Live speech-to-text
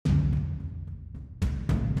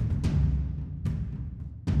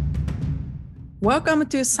Welcome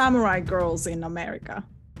to Samurai Girls in America.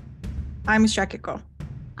 I'm Shakiko.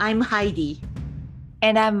 I'm Heidi.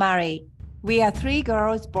 And I'm Mari. We are three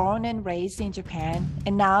girls born and raised in Japan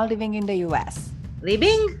and now living in the US.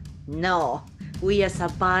 Living? No, we are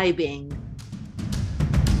surviving.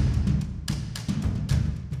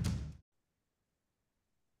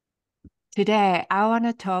 Today, I want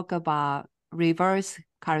to talk about reverse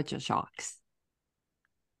culture shocks.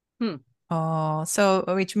 So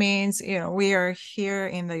which means, we are here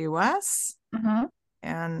in the US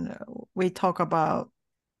and we talk about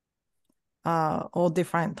all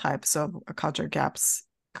different types of culture gaps,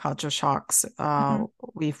 culture shocks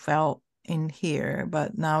we felt in here.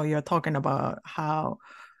 But now you're talking about how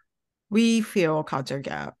we feel culture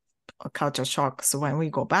gap, culture shocks when we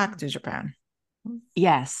go back to Japan.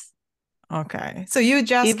 Yes. Okay. So you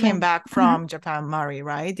just came back from Japan, Mari,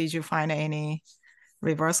 right? Did you find any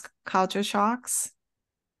reverse culture shocks?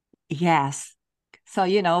 Yes. So,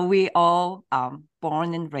 we all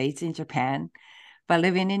born and raised in Japan, but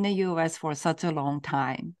living in the US for such a long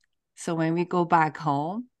time. So when we go back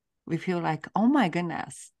home, we feel like, oh my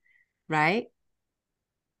goodness, right?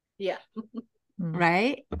 Yeah.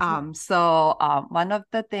 Right? So one of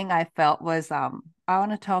the thing I felt was I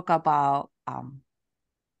want to talk about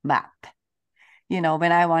map.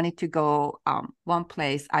 When I wanted to go one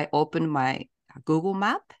place, I opened my Google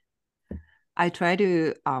map. I try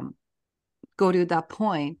to go to that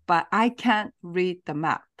point, but I can't read the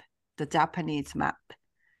map, the Japanese map.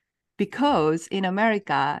 Because in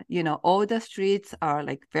America, all the streets are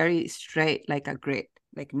like very straight, like a grid,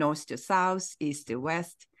 like north to south, east to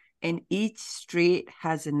west, and each street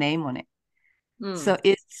has a name on it. So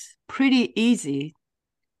it's pretty easy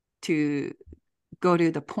to go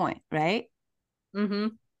to the point, right? Yeah.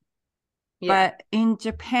 But in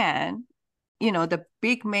Japan, the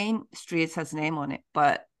big main streets has a name on it,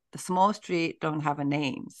 but the small street don't have a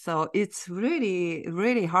name. So it's really,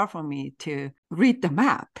 really hard for me to read the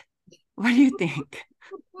map. What do you think?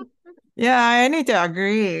 Yeah, I need to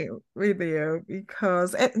agree with you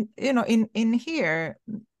because in here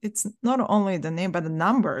it's not only the name but the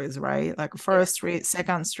numbers, right? Like first street,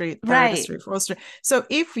 second street, third street, fourth street. So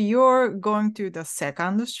if you're going to the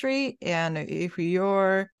second street and if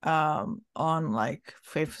you're on like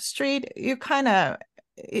Fifth Street, you kind of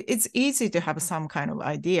it's easy to have some kind of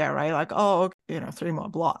idea, right? Like, oh, 3 more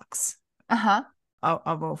blocks. Uh-huh.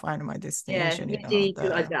 I will find my destination. Yeah, easy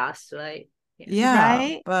to adjust, right? Yeah,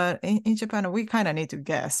 right? but in Japan, we kind of need to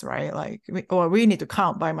guess, right? Like, we need to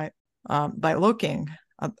count by looking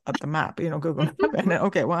at the map, Google Map, and then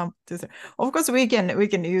okay, well, of course we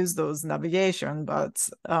can use those navigation, but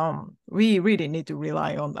we really need to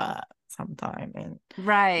rely on that sometime. And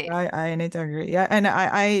right, I need to agree. Yeah, and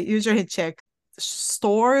I usually check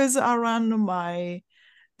stores around my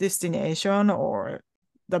destination or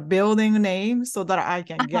the building name so that I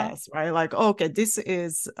can guess, right? Like, okay, this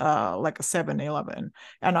is like a 7-Eleven,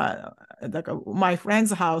 and like my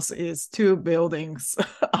friend's house is 2 buildings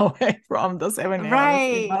away from the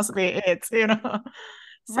 7-Eleven. It must be it, something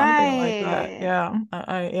like that. Yeah,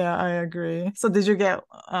 I agree. So did you get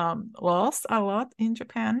lost a lot in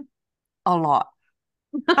Japan? a lot.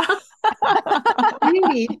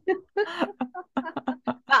 Really?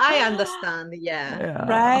 I understand, yeah.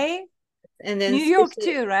 Right? And then New York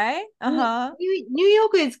too, right? New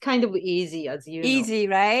York is kind of easy, as you know. Easy,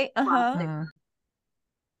 right?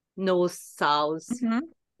 North, south,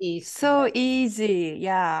 east. So easy,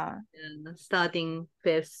 yeah. And starting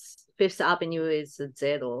Fifth Avenue is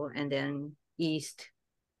 0, and then east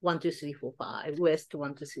 1, 2, 3, 4, 5, west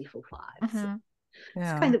 1, 2, 3, 4, 5. So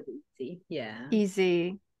it's kind of easy, yeah.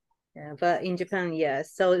 Easy. Yeah, but in Japan,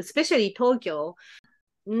 yes. So especially Tokyo,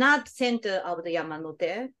 not center of the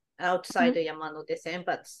Yamanote, outside the Yamanote-sen,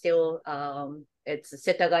 but still it's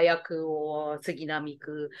Setagayaku or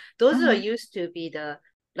Suginami-ku. Those are used to be the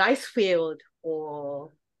rice field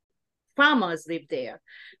or farmers live there.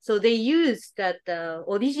 So they use that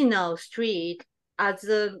original street as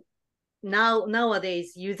a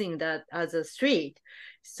nowadays using that as a street.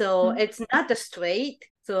 So it's not a straight.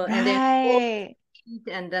 So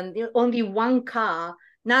and then only one car,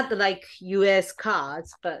 not like US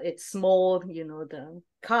cars, but it's small, the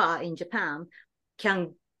car in Japan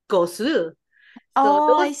can go through.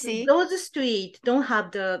 So I see. those streets don't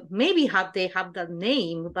have they have the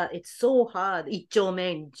name, but it's so hard. 1丁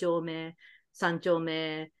目, 2丁目, 3丁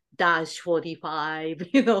目, dash 45,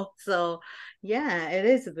 So yeah, it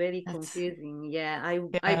is very confusing. Yeah,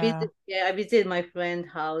 I visit my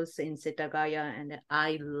friend's house in Setagaya and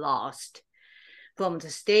I lost from the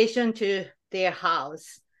station to their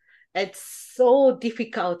house. It's so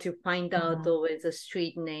difficult to find out with the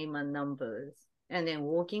street name and numbers. and then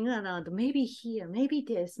walking around, maybe here, maybe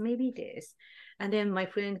this, maybe this. And then my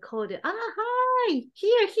friend called it, hi,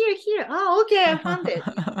 here. Oh, okay, I found it.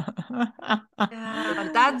 Yeah,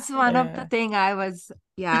 that's one of the Yeah. thing I was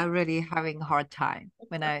really having a hard time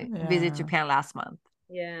when I visit Yeah. Japan last month.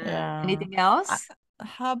 Yeah. Yeah. Anything else?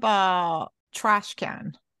 How about trash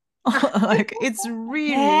can? Like it's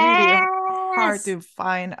really hard Yes. to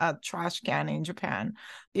find a trash can in Japan.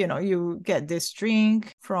 You get this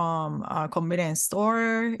drink from a convenience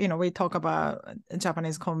store. We talk about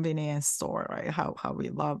Japanese convenience store, right? How we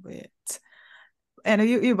love it. And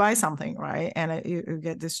you buy something, right? And you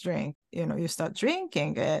get this drink. You start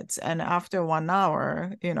drinking it, and after 1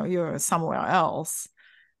 hour, you're somewhere else,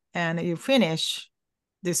 and you finish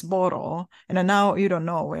this bottle, and then now you don't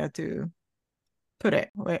know where to put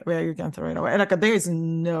it, where you can throw it away. Like there is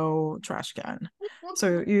no trash can.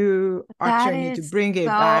 So you That actually need to is bring it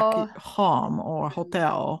back so home or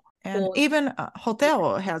hotel. And Or even a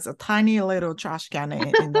hotel has a tiny little trash can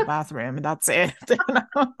in the bathroom. That's it.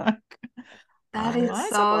 Like, that am is I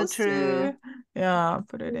so supposed true. to,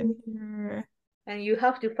 put it in here? and you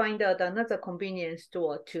have to find out another convenience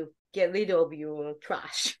store to get rid of your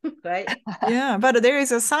trash, right? Yeah, but there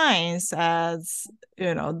is a sign says,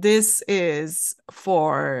 this is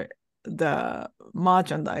for the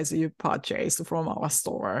merchandise you purchase from our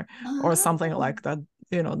store or something like that.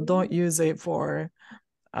 Don't use it for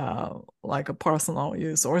like a personal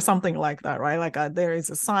use or something like that, right? Like there is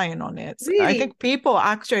a sign on it. So I Really? think people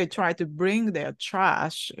actually try to bring their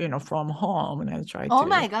trash, from home and try Oh to.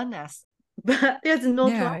 my goodness. But there's no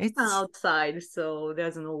Yeah, trash can it's outside, so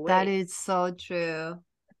there's no That way. is so true.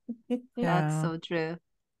 That's yeah. so true.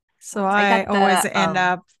 So I I got always the end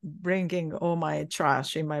up bringing all my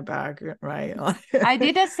trash in my bag, right? I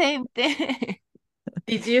did the same thing.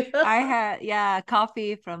 Did you? I had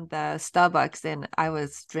coffee from the Starbucks and I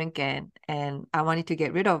was drinking and I wanted to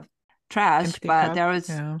get rid of trash, Empty but cup. there was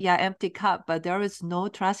Yeah. empty cup, but there was no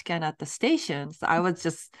trash can at the station. So I was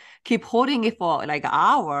just keep holding it for like an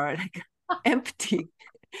hour, like empty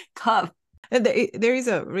cup. And there is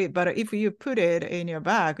but if you put it in your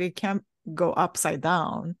bag, it can go upside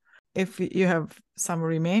down. If you have some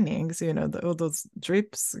remainings, all those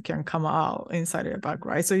drips can come out inside your bag,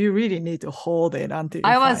 right? So you really need to hold it until you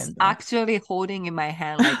I was find the. actually holding in my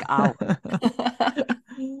hand like hour.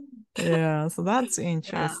 Yeah, so that's Yeah.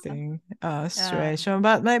 interesting Yeah. situation.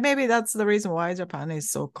 But maybe that's the reason why Japan is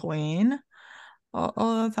so clean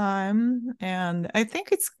all the time. And I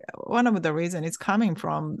think it's one of the reasons it's coming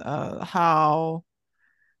from how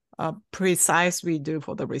precise we do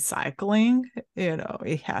for the recycling.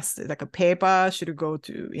 It has to, like a paper should go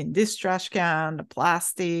to in this trash can, the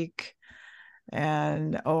plastic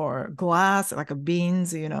and or glass, like a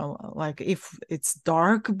beans, like if it's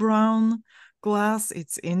dark brown glass,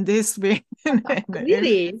 it's in this bin. And if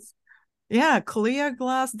Really? it's clear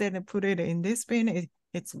glass, then they put it in this bin.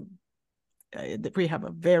 It's we have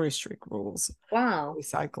a very strict rules Wow.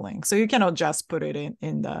 recycling, so you cannot just put it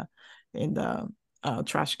in the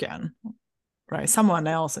trash can, right? Someone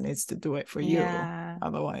else needs to do it for you Yeah.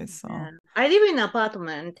 otherwise. So Yeah. I live in an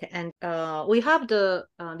apartment and we have the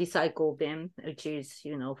recycle bin, which is,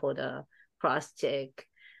 for the plastic,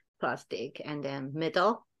 and then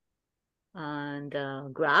metal and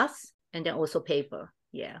glass, and then also paper.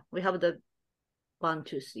 Yeah. We have the 1,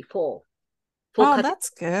 2, 3, 4. oh, that's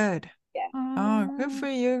good. Yeah. Oh, good for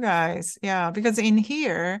you guys. Yeah, because in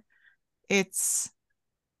here it's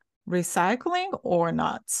recycling or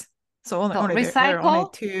not. So So there are only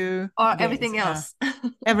recycle two or bins. everything Yeah, else?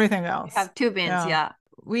 everything We else. have two bins, Yeah, yeah.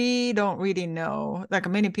 we don't really know. Like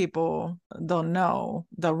many people don't know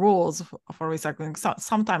the rules for recycling. So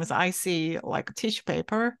sometimes I see like tissue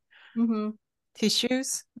paper, Mm-hmm.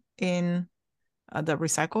 tissues in the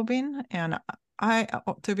recycle bin, and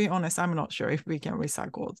to be honest, I'm not sure if we can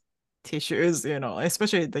recycle tissues.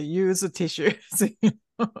 Especially the used tissues.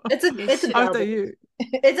 It's a After garbage. you,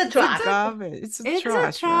 It's a it's a trash. garbage. It's a It's a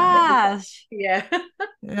trash, right? trash. Yeah. But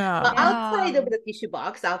Yeah. outside Yeah. of the tissue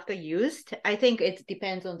box after used, I think it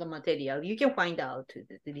depends on the material. You can find out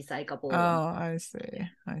the recyclable one. Oh, I see.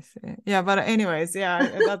 I see. Yeah, but anyways,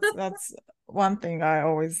 yeah, that's one thing I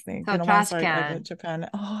always think. So Once trash I get can. Japan,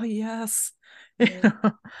 oh yes,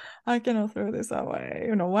 Mm. I cannot throw this away.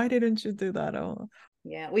 Why didn't you do that? Oh,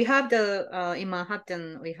 Yeah, we have the in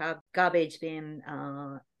Manhattan we have garbage bin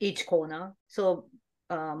each corner. So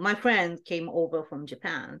my friend came over from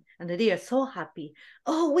Japan and they are so happy.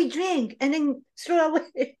 Oh, we drink and then throw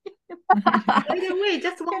away right away.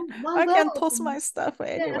 Just one I can bottle. toss my stuff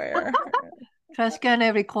Yeah. anywhere. Trash can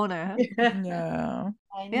every corner. Yeah.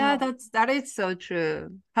 I Yeah, know. that is so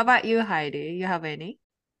true. How about you, Heidi? You have any?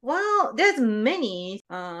 Well, there's many.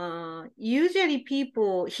 Usually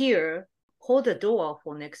people here hold the door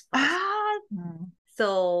for next person. Ah,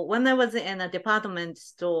 So when I was in a department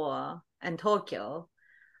store in Tokyo,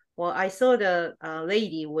 well, I saw the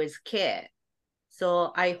lady with cat.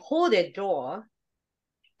 So I hold the door,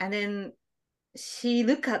 and then she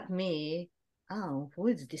looked at me. Oh, who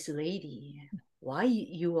is this lady? Why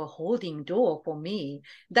you are holding door for me?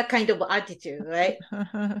 That kind of attitude, right?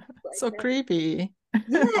 So creepy.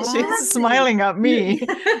 Yeah, She's exactly. smiling at me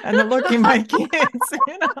and looking my kids,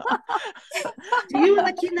 you know. Do you want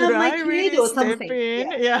to Could kidnap my I kid really or step something?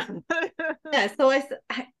 in? Yeah. Yeah. So I said,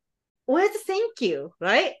 where's the thank you,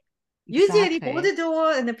 right? Usually hold the exactly.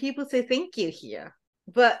 door and the people say thank you here.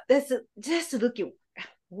 But that's just looking,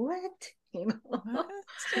 what? You know, What?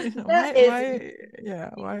 You know, that is,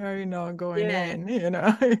 why are you not going yeah. in? You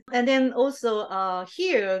know. And then also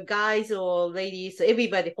here, guys or ladies,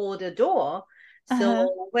 everybody hold the door. Uh-huh.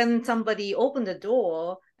 So when somebody open the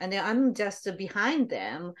door and then I'm just behind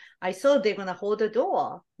them, I thought they're gonna hold the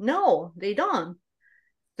door. No, they don't.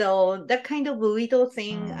 So that kind of little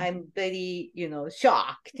thing, I'm very,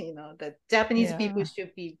 shocked, that Japanese people Yeah.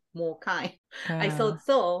 should be more kind. I Yeah. thought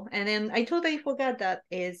so. And then I totally forgot that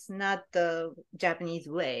it's not the Japanese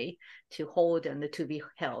way to hold and to be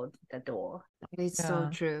held the door. It is so Yeah.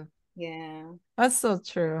 true. Yeah. That's so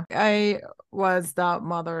true. I was that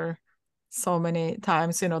mother so many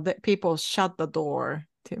times, you know, that people shut the door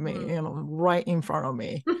to me, you know, right in front of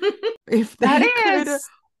me. If That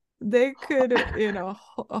they could, you know,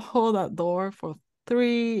 hold that door for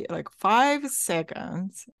 5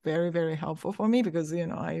 seconds. Very, very helpful for me because, you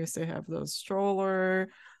know, I used to have those stroller,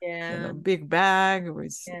 you Yeah. know, big bag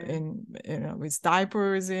with Yeah. with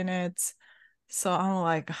diapers in it. So I'm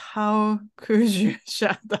like, how could you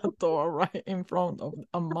shut that door right in front of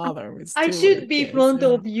a mother with I two little should be kids? front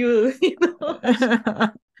of you,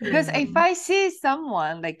 because Yeah. if I see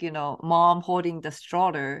someone like, mom holding the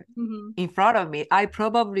stroller Mhm. in front of me, I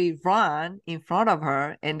probably run in front of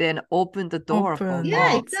her and then open the door for Open Yeah,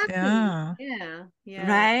 mom. it. exactly. Yeah. Yeah. Yeah.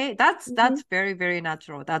 Right? That's Mhm. very, very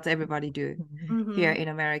natural. That's everybody do here Mhm. in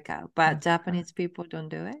America. But Japanese people don't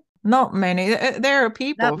do it. Not many. There are Not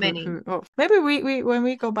people many. maybe we when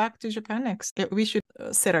we go back to Japan next, we should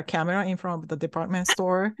set a camera in front of the department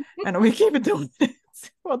store and we keep doing it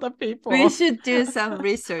for the We people. should do some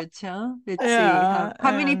research, huh? Let's see Yeah,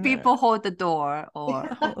 how many and people hold the door or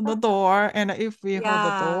hold the door, and if we hold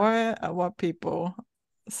the yeah. door, what people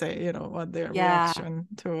say, you know, what their Yeah. reaction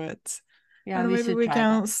to it, Yeah, and we maybe should we try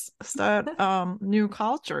can that. start new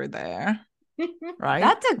culture there, right?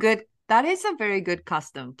 That is a very good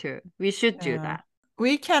custom too. We should do Yeah. that.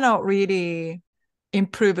 We cannot really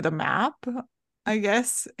improve the map, I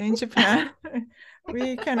guess, in Japan.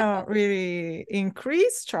 We cannot really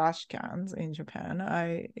increase trash cans in Japan.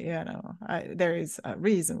 There is a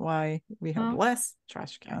reason why we have Huh? less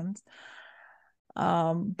trash cans.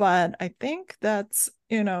 But I think that's,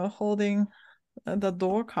 you know, holding the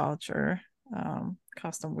door culture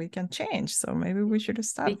custom we can change. So maybe we should We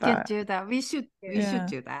start can that. do that. We should Yeah.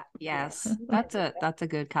 do that. Yeah. Yes. We can do that. That's a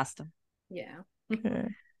good custom. Yeah. Okay.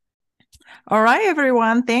 All right,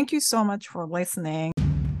 everyone. Thank you so much for listening.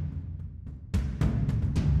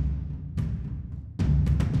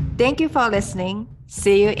 Thank you for listening.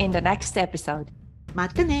 See you in the next episode. ま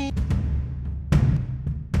たね。